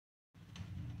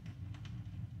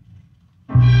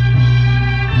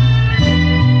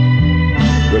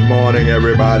morning,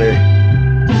 everybody.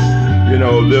 You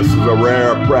know, this is a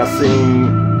rare pressing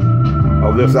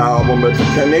of this album. It's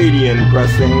a Canadian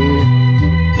pressing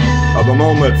of The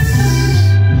Moments.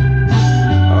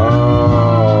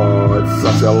 Oh, it's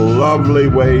such a lovely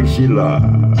way she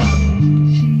loves.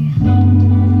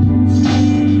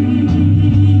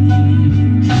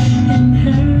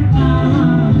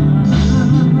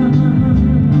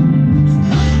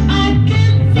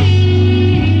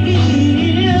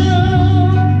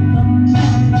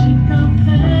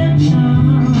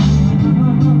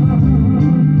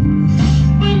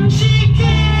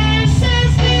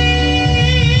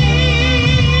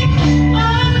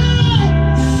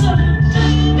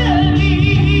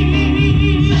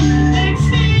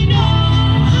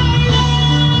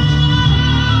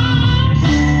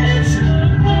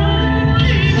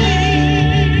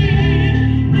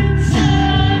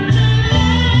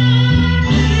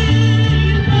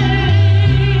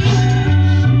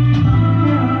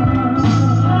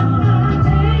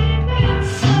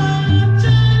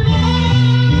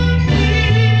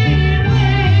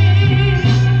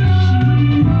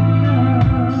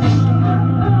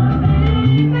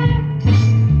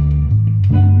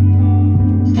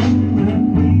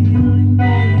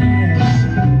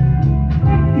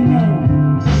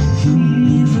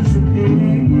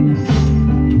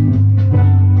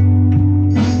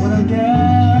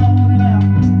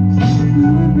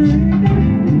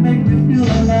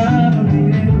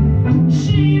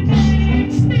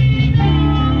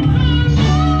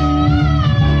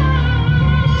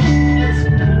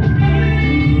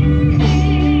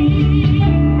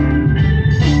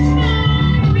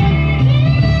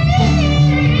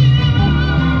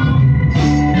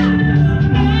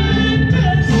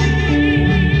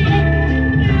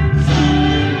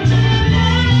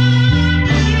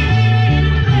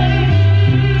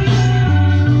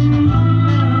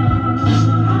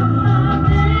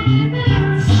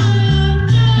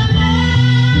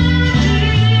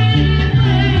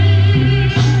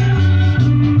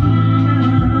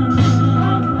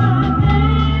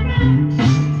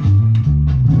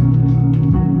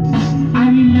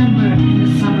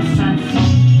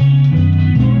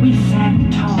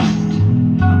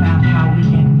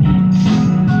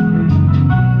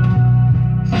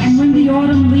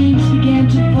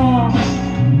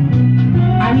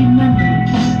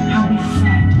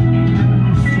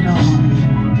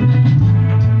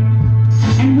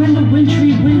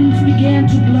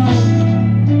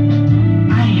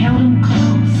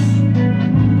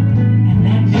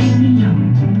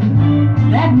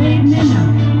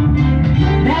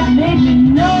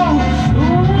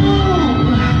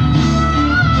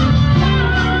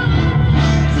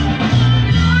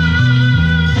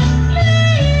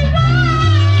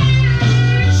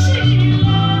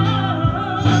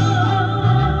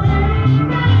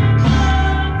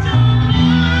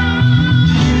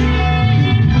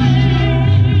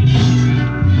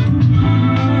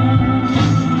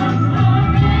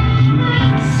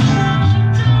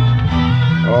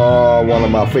 One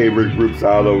of my favorite groups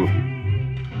out of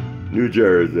New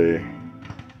Jersey.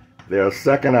 Their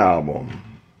second album,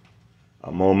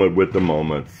 A Moment with the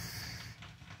Moments.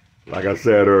 Like I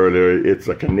said earlier, it's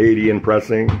a Canadian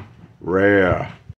pressing, rare.